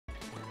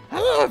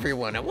Hello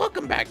everyone and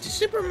welcome back to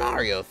Super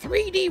Mario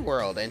 3D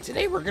World, and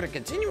today we're going to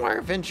continue our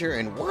adventure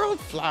in World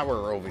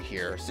Flower over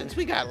here. Since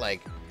we got like,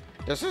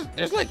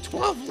 there's like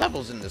 12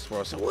 levels in this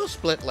world, so we'll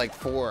split like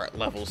 4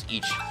 levels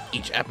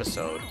each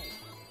episode.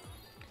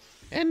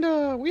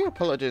 And we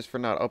apologize for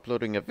not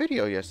uploading a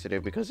video yesterday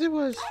because it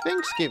was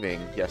Thanksgiving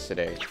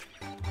yesterday.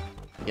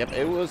 Yep,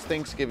 it was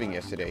Thanksgiving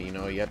yesterday. You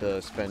know, you had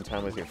to spend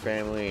time with your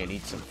family and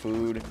eat some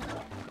food,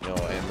 you know,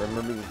 and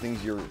remember the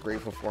things you're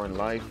grateful for in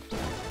life.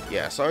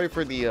 Yeah, sorry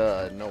for the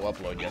no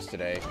upload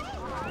yesterday.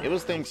 It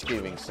was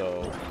Thanksgiving,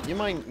 so you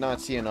might not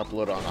see an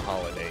upload on the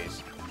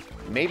holidays.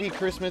 Maybe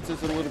Christmas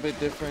is a little bit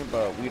different,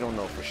 but we don't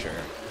know for sure.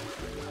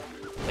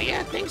 But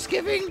yeah,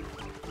 Thanksgiving?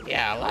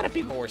 Yeah, a lot of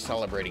people were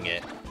celebrating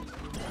it.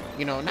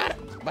 You know, not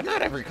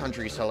every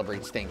country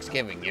celebrates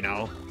Thanksgiving, you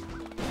know?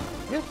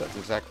 Yep, that's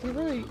exactly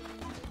right.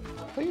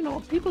 But, you know,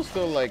 people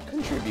still, like,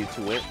 contribute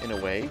to it, in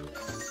a way.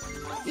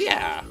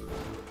 Yeah.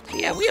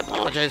 Yeah, we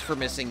apologize for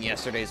missing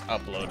yesterday's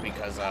upload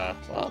because,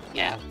 well,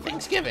 yeah,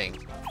 Thanksgiving.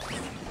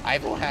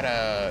 Ivo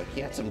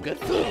he had some good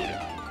food.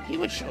 He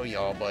would show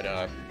y'all,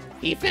 but,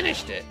 he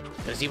finished it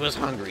because he was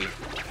hungry.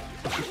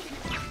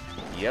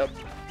 Yep.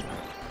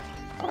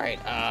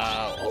 Alright,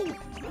 oh,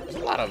 there's a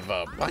lot of,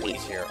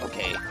 bunnies here.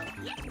 Okay.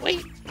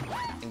 Wait.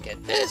 And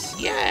get this.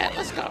 Yeah,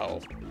 let's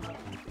go.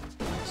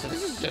 So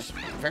this is just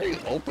very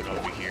open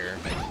over here.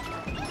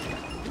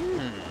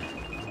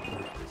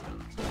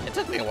 It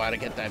took me a while to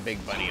get that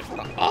big bunny.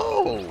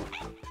 Oh!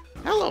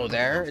 Hello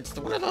there. It's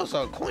one of those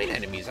coin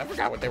enemies. I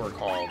forgot what they were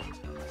called.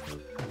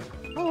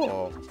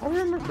 Oh, I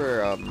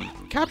remember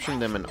capturing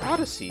them in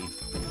Odyssey.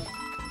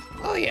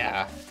 Oh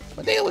yeah.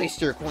 But they only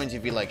steal coins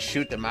if you like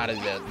shoot them out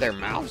of their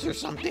mouths or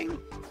something.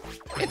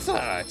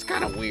 It's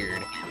kind of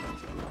weird.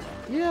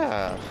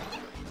 Yeah.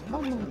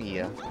 Mamma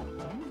mia.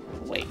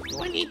 Wait,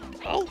 do I need...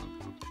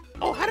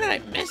 Oh, how did I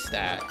miss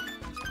that?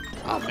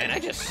 Oh, man, I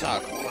just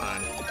suck. Hold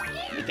on.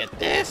 Let me get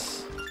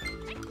this.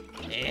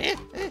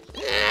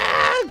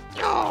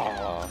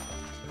 Oh.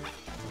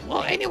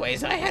 Well,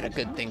 anyways, I had a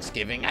good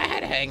Thanksgiving. I had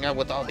to hang out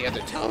with all the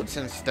other Toads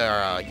since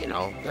they're, you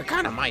know, they're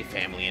kind of my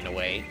family in a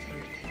way.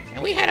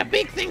 And we had a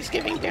big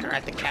Thanksgiving dinner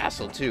at the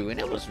castle, too,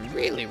 and it was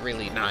really,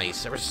 really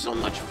nice. There was so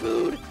much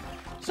food,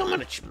 so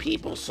much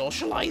people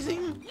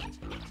socializing.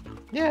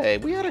 Yeah,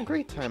 we had a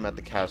great time at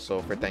the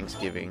castle for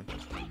Thanksgiving.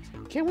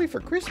 Can't wait for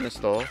Christmas,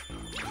 though.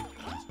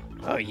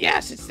 Oh,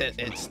 yes,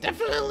 it's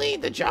definitely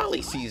the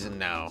jolly season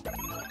now.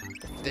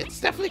 It's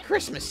definitely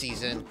Christmas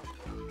season.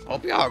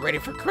 Hope y'all are ready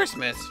for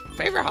Christmas.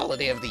 Favorite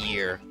holiday of the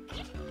year.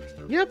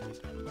 Yep,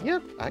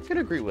 I could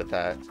agree with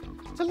that.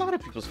 It's a lot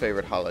of people's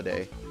favorite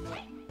holiday.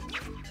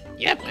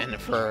 Yep,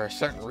 and for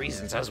certain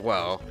reasons as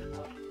well.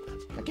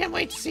 I can't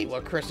wait to see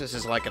what Christmas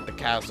is like at the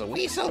castle.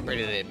 We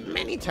celebrated it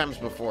many times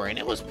before, and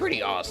it was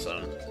pretty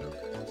awesome.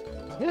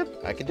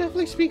 Yep, I could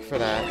definitely speak for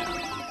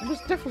that. It was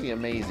definitely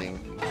amazing.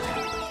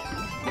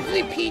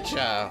 Hopefully Peach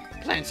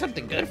planned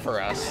something good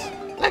for us,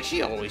 like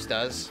she always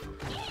does.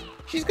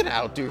 She's gonna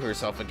outdo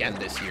herself again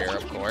this year,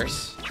 of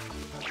course.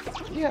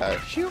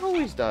 Yeah, she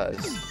always does.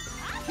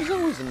 She's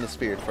always in the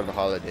spirit for the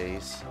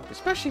holidays,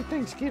 especially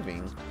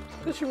Thanksgiving.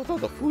 Especially with all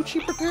the food she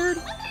prepared.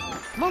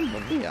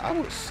 Mamma mia, I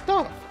was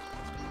stuffed.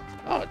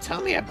 Oh,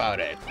 tell me about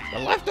it. The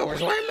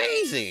leftovers were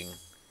amazing.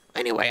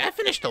 Anyway, I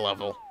finished the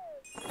level.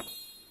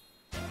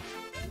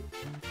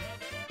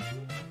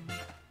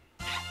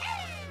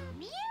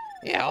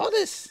 Yeah, all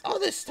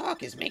this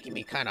talk is making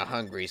me kind of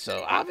hungry,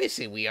 so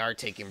obviously we are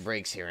taking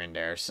breaks here and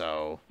there,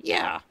 so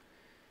yeah.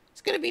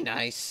 It's gonna be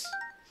nice.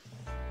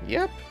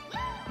 Yep.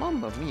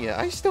 Mamma mia,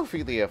 I still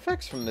feel the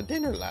effects from the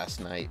dinner last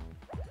night.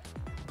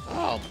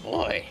 Oh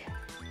boy.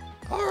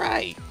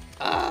 Alright.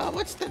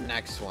 What's the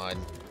next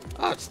one?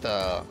 Oh, it's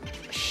the...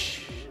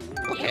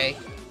 Okay.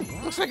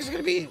 Looks like it's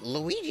gonna be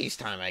Luigi's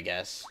time, I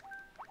guess.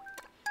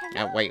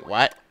 Wait,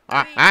 what?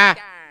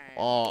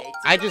 Oh,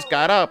 I just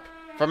got up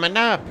from a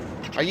nap.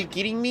 Are you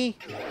kidding me?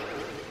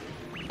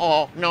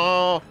 Oh,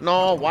 no,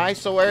 why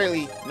so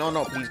early?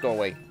 No, please go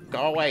away.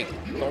 Go away.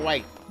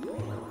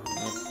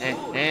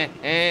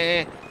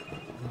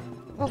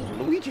 Oh,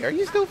 Luigi, are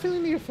you still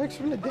feeling the effects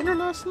from the dinner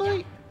last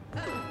night?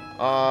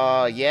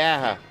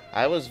 Yeah.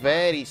 I was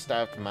very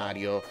stuffed,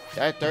 Mario.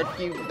 That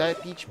turkey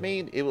that Peach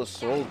made, it was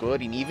so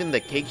good. And even the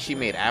cake she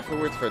made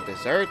afterwards for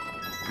dessert,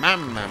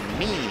 mamma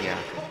mia.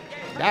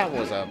 That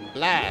was a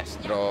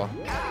blast, bro.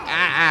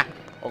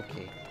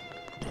 Okay.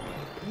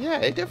 Yeah,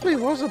 it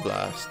definitely was a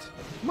blast.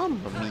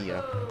 Mamma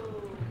mia.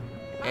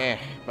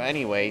 But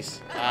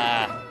anyways,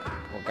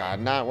 oh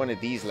god, not one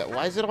of these.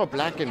 Why is it all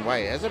black and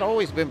white? Has it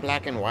always been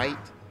black and white?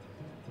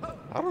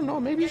 I don't know,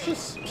 maybe it's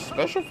just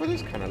special for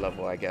this kind of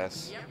level, I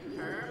guess.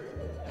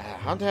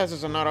 Haunted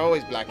houses are not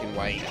always black and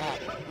white.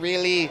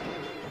 Really?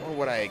 What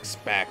would I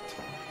expect?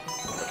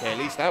 Okay, at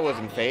least that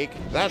wasn't fake.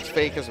 That's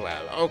fake as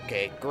well.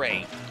 Okay,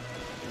 great.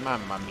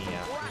 Mamma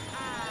mia.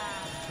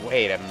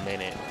 Wait a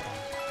minute.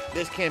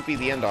 This can't be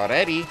the end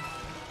already.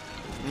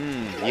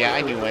 Yeah,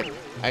 I knew it.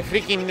 I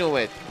freaking knew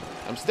it.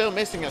 I'm still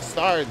missing a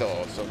star,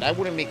 though, so that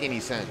wouldn't make any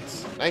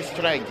sense. Nice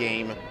try,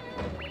 game.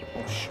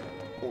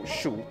 Oh,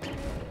 shoot.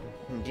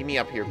 Get me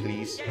up here,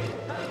 please.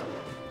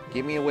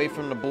 Get me away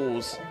from the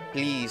bulls,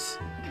 please.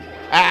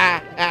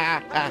 Ah,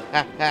 ah, ah,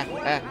 ah, ah,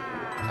 ah,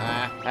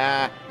 ah,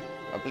 ah.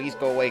 Oh, please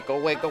go away, go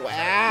away, go away.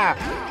 Ah!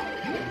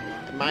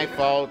 My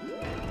fault.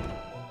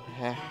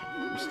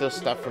 I'm still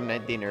stuffed from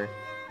that dinner.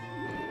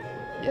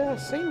 Yeah,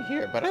 same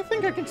here, but I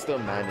think I can still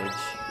manage.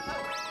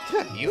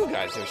 You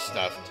guys are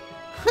stuffed.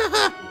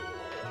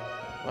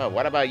 Well,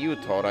 what about you,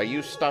 Toad? Are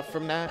you stuffed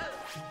from that?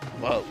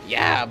 Well,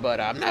 yeah, but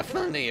I'm not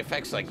feeling the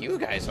effects like you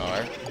guys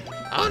are.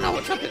 I don't know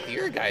what's up with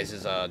your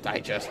guys'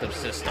 digestive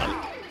system.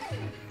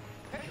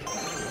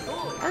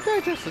 Our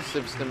digestive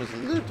system is a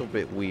little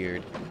bit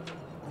weird.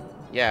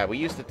 Yeah, we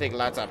used to take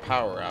lots of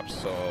power-ups,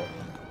 so...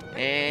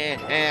 Why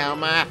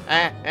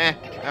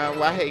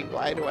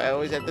do I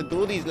always have to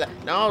do these?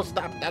 No,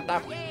 stop,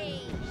 stop.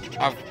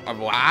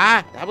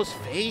 What? That was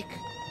fake?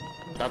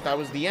 I thought that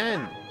was the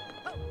end.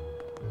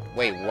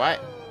 Wait, what?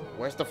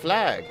 Where's the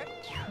flag?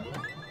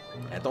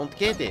 I don't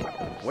get it.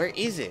 Where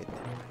is it?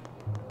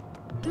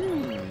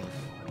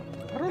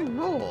 I don't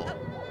know.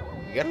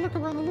 You gotta look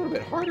around a little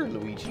bit harder,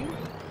 Luigi.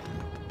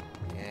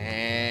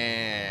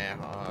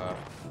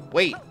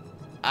 Wait.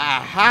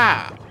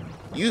 Aha!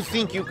 You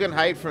think you can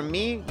hide from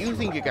me? You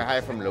think you can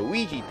hide from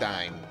Luigi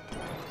time?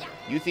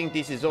 You think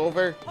this is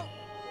over?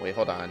 Wait,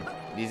 hold on.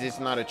 Is this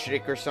not a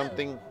trick or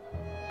something?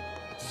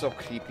 It's so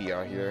creepy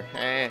out here.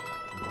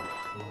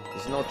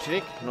 There's no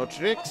trick? No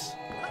tricks?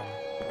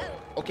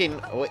 Okay,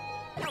 wait.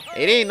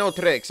 It ain't no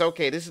tricks.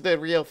 Okay, this is the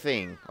real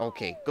thing.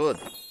 Okay, good.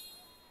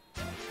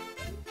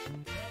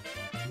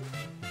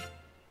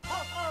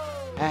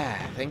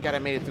 Thank God I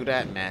made it through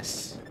that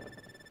mess.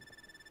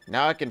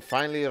 Now I can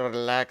finally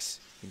relax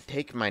and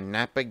take my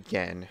nap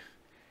again.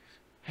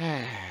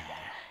 Oh,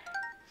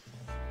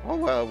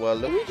 well,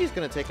 Luigi's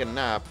gonna take a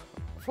nap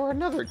for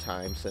another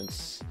time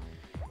since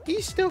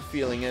he's still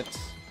feeling it.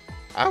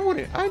 I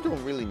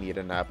don't really need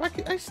a nap.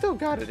 I still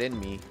got it in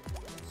me.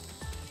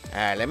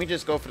 Let me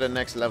just go for the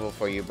next level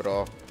for you,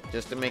 bro.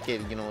 Just to make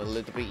it, you know, a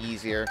little bit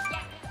easier.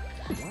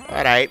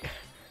 Alright.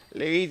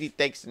 Luigi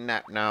takes a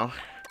nap now.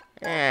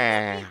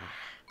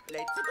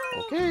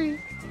 Okay.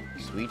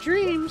 Sweet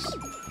dreams.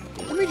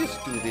 Let me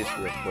just do this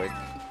real quick.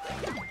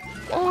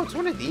 Oh, it's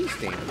one of these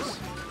things.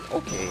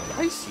 Okay,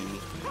 I see.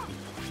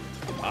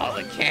 Oh,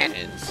 the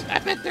cannons. I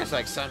bet there's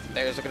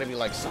gonna be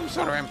like some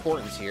sort of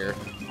importance here.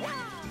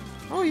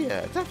 Oh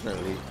yeah,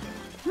 definitely.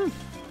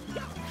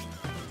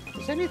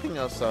 Is anything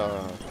else,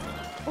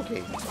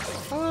 okay.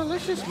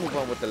 Let's just move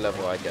on with the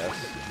level, I guess.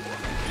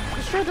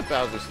 Destroy the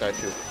Bowser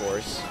statue, of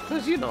course.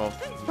 Because, you know,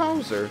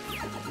 Bowser.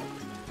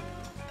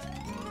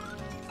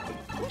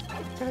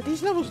 God,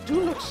 these levels do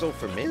look so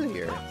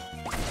familiar.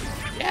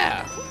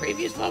 Yeah,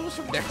 previous levels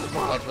from different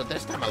worlds, but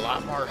this time a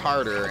lot more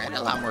harder and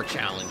a lot more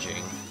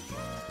challenging.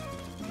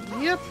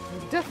 Yep,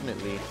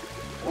 definitely.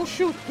 Oh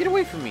shoot, get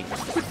away from me,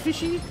 stupid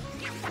fishy.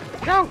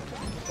 Get out!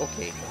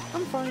 Okay,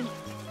 I'm fine.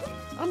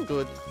 I'm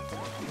good.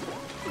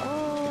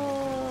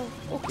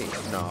 Okay,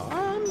 no,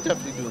 I'm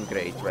definitely doing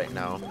great right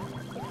now.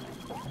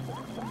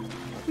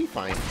 I'll be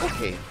fine.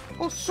 Okay.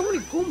 Oh, so many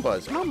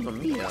Goombas, Mamma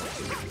Mia.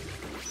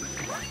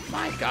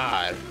 My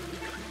God.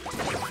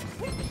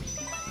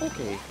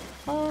 Okay.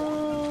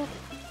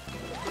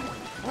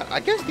 I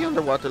guess the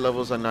underwater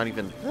levels are not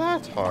even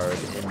that hard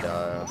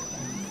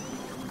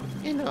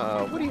in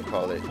what do you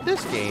call it?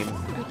 This game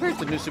compared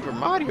to New Super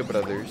Mario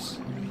Brothers.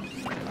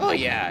 Oh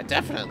yeah,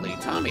 definitely.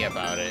 Tell me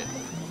about it.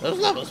 Those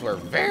levels were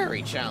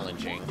very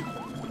challenging.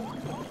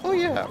 Oh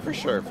yeah, for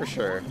sure, for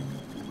sure.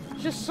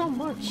 Just so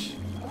much.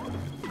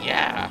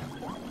 Yeah.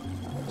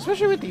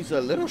 Especially with these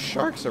little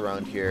sharks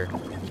around here.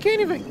 You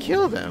can't even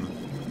kill them.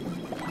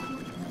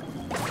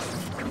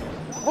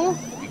 Oh,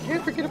 you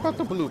can't forget about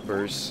the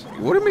bloopers.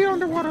 You wouldn't be an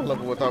underwater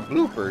level without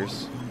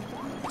bloopers.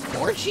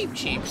 Or Cheep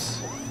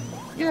Cheeps.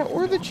 Yeah,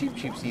 or the Cheep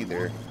Cheeps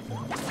either.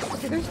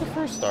 Okay, there's the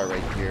first star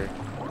right here.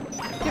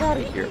 Get out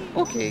of here.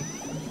 Okay.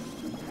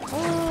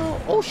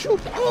 Oh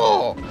shoot!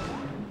 Oh!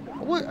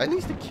 Well, at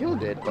least it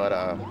killed it, but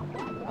I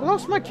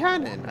lost my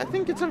cannon. I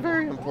think it's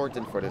very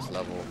important for this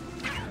level.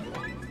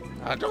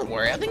 Don't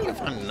worry, I think you'll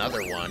find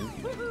another one.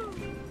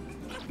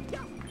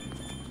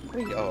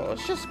 Wait, oh,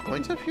 it's just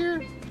coins up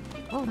here?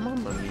 Oh,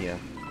 Mamma Mia.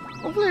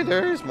 Hopefully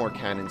there is more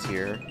cannons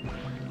here.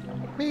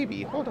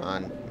 Maybe, hold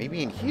on.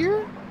 Maybe in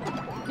here?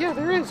 Yeah,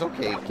 there is.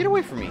 Okay, get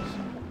away from me.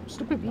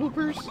 Stupid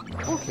bloopers.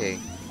 Okay.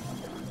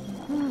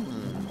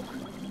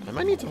 I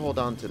might need to hold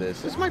on to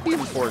this. This might be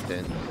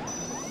important.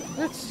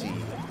 Let's see.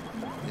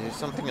 There's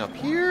something up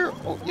here.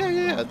 Oh,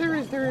 yeah. There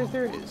is.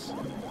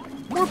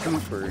 More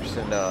bloopers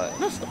and,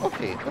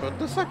 okay,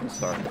 the second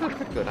star.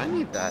 Good. I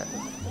need that.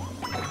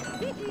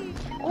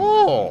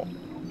 Oh!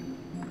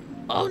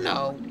 Oh,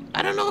 no.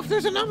 I don't know if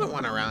there's another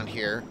one around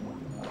here.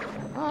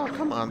 Oh,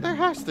 come on. There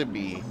has to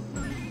be.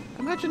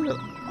 Imagine the...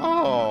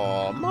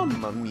 Oh,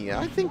 Mamma Mia.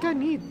 I think I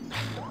need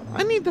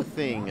the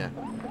thing.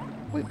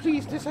 Wait,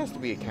 please. This has to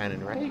be a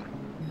cannon, right?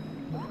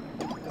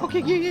 Okay,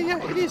 yeah.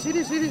 It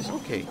is.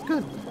 Okay,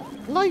 good.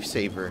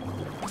 Lifesaver.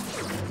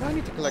 Now I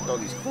need to collect all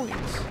these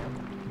coins.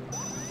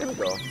 There we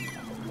go.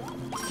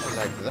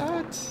 Like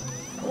that.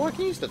 Oh, I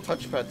can use the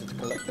touchpad to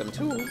collect them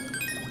too.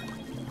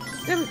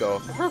 There we go.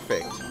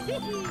 Perfect.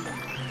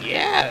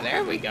 Yeah,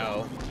 there we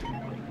go.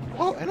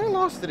 Oh, and I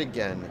lost it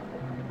again.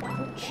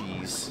 Oh,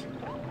 jeez.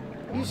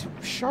 These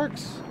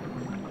sharks.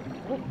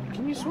 Oh,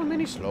 can you swim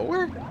any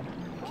slower?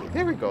 Okay,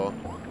 there we go.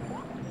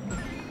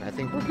 I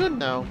think we're good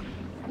now.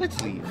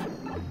 Let's leave.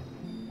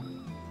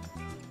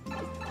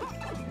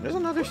 There's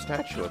another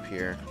statue up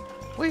here.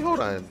 Wait, hold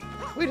on.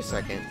 Wait a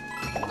second.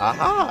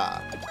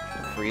 Aha!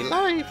 Free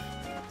life!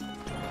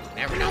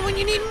 Never know when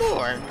you need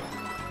more.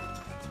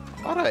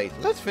 Alright,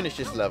 let's finish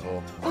this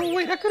level. Oh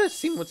wait, I could have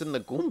seen what's in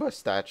the Goomba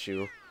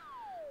statue.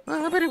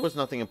 I bet it was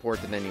nothing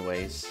important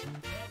anyways.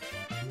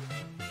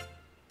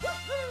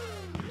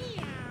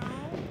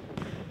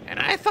 And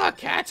I thought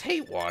cats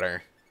hate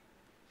water.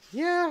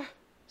 Yeah,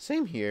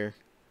 same here.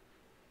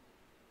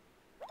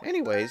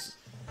 Anyways,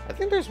 I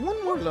think there's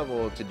one more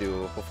level to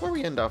do before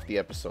we end off the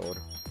episode.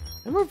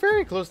 And we're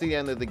very close to the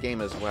end of the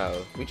game as well.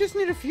 We just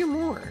need a few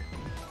more.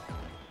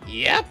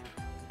 Yep.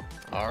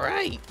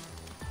 Alright.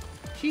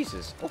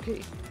 Jesus,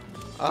 okay.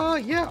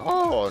 Yeah,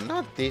 oh,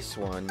 not this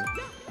one.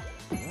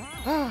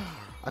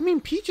 I mean,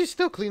 Peach is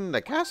still cleaning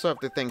the castle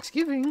after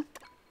Thanksgiving.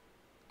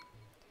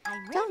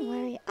 Don't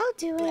worry, I'll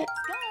do it.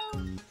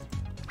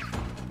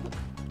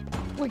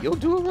 Wait, you'll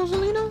do it,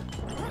 Rosalina?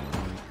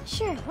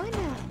 Sure, why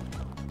not?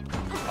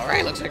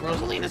 Alright, looks like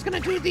Rosalina's gonna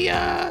do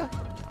the,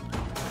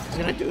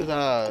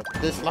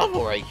 this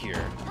level right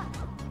here.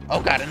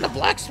 Oh god, and the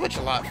blocks switch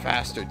a lot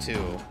faster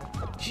too.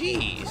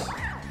 Jeez.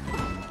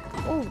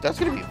 Oh, that's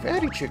gonna be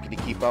very tricky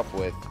to keep up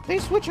with. They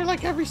switch it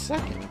like every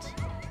second.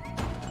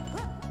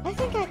 I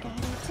think I got it.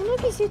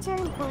 Tanuki suits are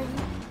important.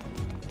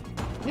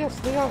 Yes,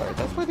 they are.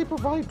 That's why they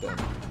provide them.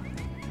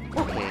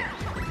 Okay.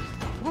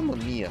 Mamma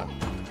mia.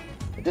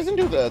 It doesn't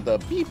do the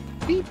beep,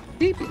 beep,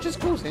 beep. It just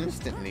goes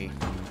instantly.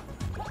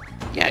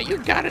 Yeah, you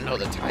gotta know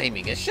the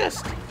timing. It's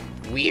just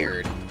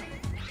weird.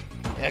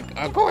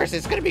 Of course,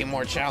 it's gonna be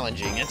more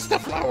challenging. It's the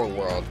Flower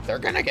World. They're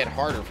gonna get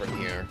harder from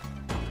here.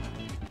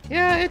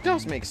 Yeah, it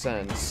does make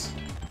sense.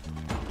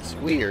 It's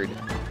weird.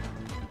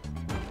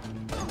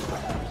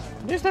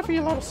 There's definitely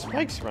a lot of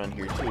spikes around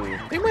here too.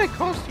 They might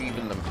cost you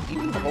even the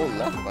whole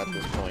level at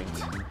this point.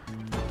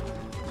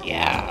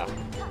 Yeah.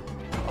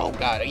 Oh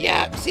god,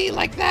 yeah, see,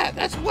 like that.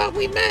 That's what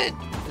we meant.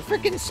 The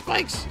freaking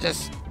spikes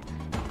just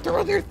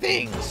throw their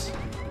things.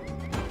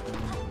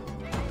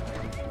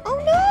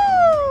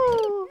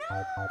 Oh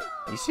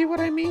no! You see what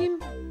I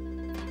mean?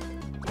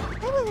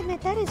 I will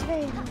admit that is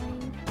very annoying.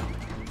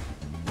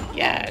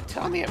 Yeah,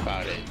 tell me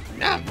about it.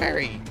 Not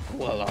very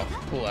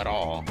cool at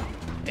all.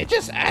 It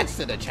just adds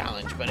to the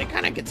challenge, but it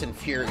kind of gets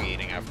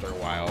infuriating after a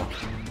while.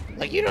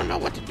 Like, you don't know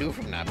what to do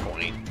from that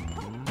point.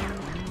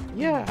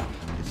 Yeah,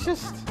 it's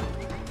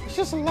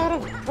just a lot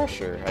of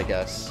pressure, I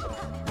guess.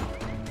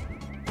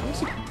 At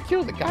least you can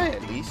kill the guy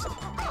at least.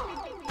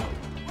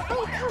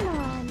 Oh, come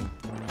on.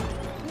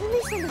 At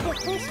least let me get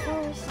this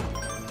first.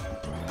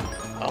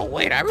 Oh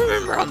wait, I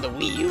remember on the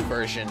Wii U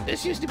version,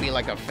 this used to be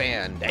like a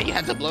fan that you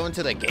had to blow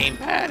into the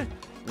gamepad, and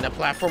the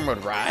platform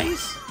would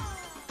rise.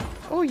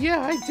 Oh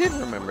yeah, I did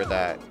remember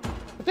that.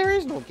 But there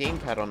is no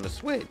gamepad on the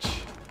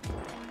Switch.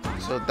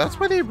 So that's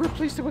why they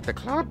replaced it with the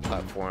cloud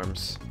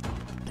platforms.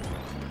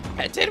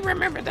 I did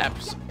remember that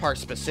part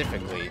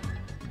specifically.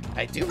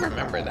 I do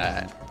remember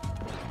that.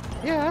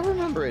 Yeah, I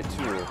remember it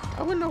too.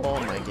 I would know all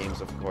my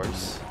games, of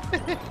course.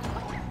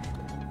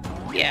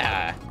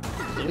 Yeah.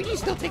 Luigi's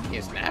still taking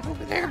his nap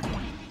over there?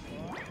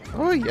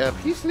 Oh yep,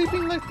 he's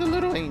sleeping like the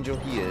little angel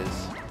he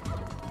is.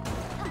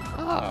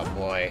 Oh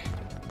boy.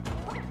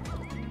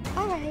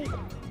 Alright.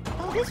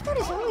 Oh, this part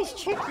is always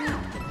tricky.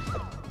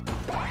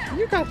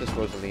 You got this,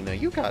 Rosalina.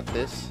 You got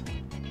this.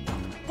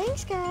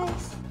 Thanks,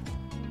 guys.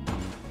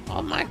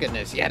 Oh my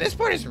goodness, yeah, this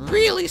part is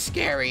really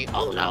scary.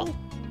 Oh no.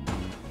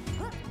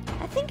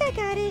 I think I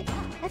got it.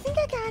 I think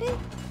I got it.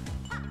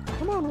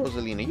 Come on,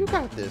 Rosalina. You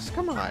got this.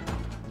 Come on.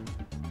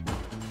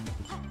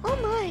 Oh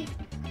my.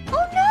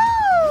 Oh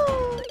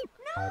no!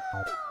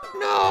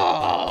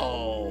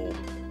 No!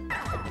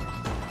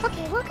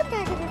 Okay, welcome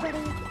back, everybody.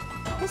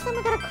 This time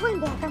I got a coin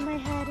block on my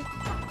head.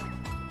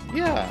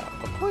 Yeah,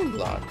 a coin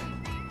block.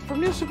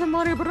 From New Super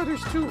Mario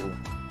Bros. 2.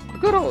 The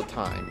good old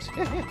times.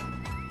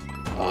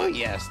 Oh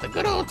yes, the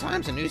good old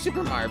times in New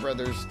Super Mario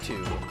Bros.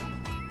 2.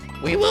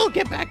 We will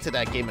get back to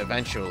that game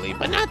eventually,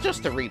 but not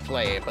just to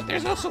replay it, but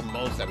there's also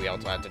modes that we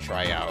also had to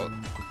try out.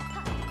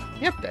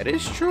 Yep, that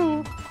is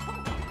true.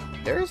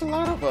 There is a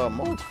lot of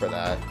modes for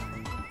that.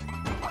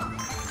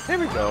 There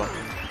we go.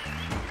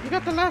 You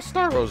got the last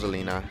star,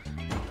 Rosalina.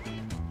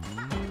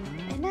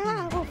 And now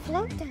I will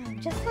float down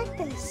just like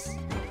this.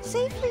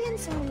 Safely and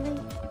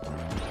soundly.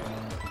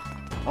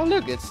 Oh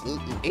look, it's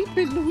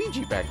 8-bit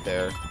Luigi back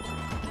there.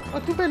 Oh,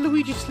 too bad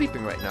Luigi's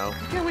sleeping right now.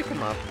 You can't wake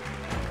him up.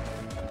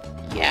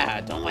 Yeah,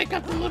 don't wake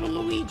up the little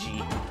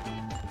Luigi.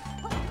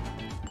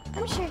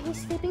 I'm sure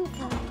he's sleeping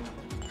fine.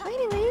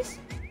 Anyways,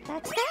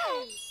 that's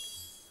that.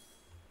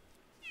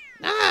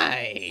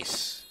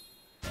 Nice!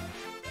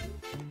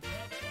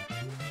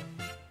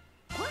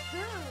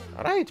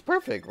 Alright,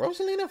 perfect.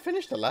 Rosalina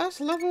finished the last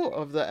level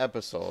of the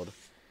episode.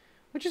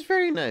 which is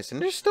very nice.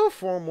 And there's still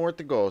 4 more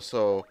to go,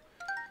 so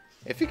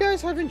if you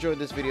guys have enjoyed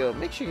this video,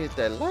 make sure you hit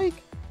that like,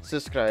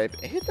 subscribe,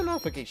 and hit the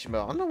notification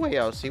bell on the way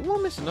out so you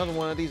won't miss another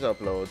one of these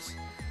uploads.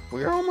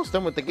 We are almost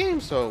done with the game,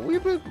 so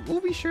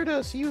we'll be sure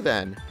to see you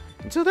then.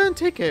 Until then,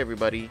 take care,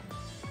 everybody.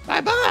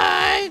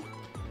 Bye-bye!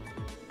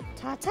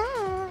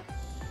 Ta-ta!